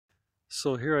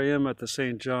So here I am at the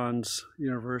St. John's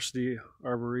University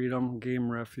Arboretum Game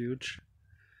Refuge.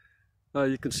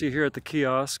 You can see here at the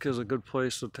kiosk is a good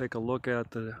place to take a look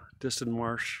at the distant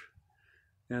marsh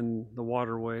and the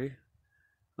waterway.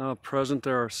 Present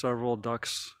there are several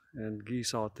ducks and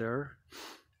geese out there.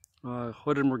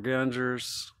 Hooded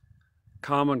mergansers,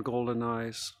 common golden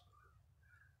eyes,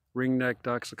 ringneck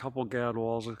ducks, a couple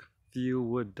gadwalls, a few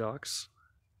wood ducks.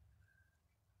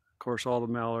 Of course, all the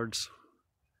mallards.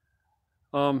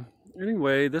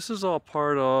 Anyway, this is all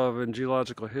part of in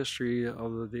geological history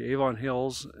of the Avon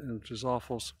Hills, which is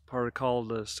also part called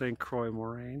the St. Croix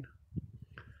Moraine.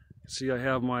 See, I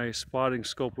have my spotting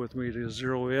scope with me to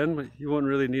zero in, but you wouldn't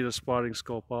really need a spotting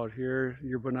scope out here.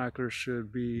 Your binoculars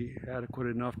should be adequate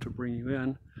enough to bring you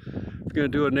in. If you're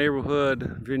going to do a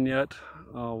neighborhood vignette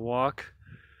walk,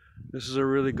 this is a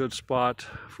really good spot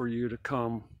for you to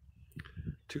come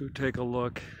to take a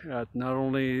look at not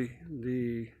only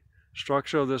the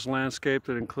structure of this landscape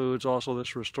that includes also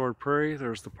this restored prairie.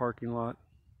 There's the parking lot.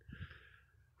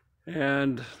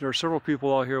 And there are several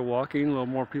people out here walking, a little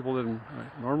more people than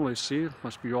I normally see.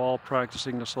 Must be all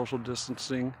practicing the social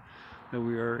distancing that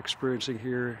we are experiencing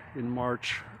here in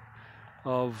March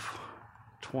of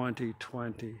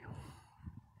 2020.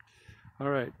 All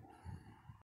right.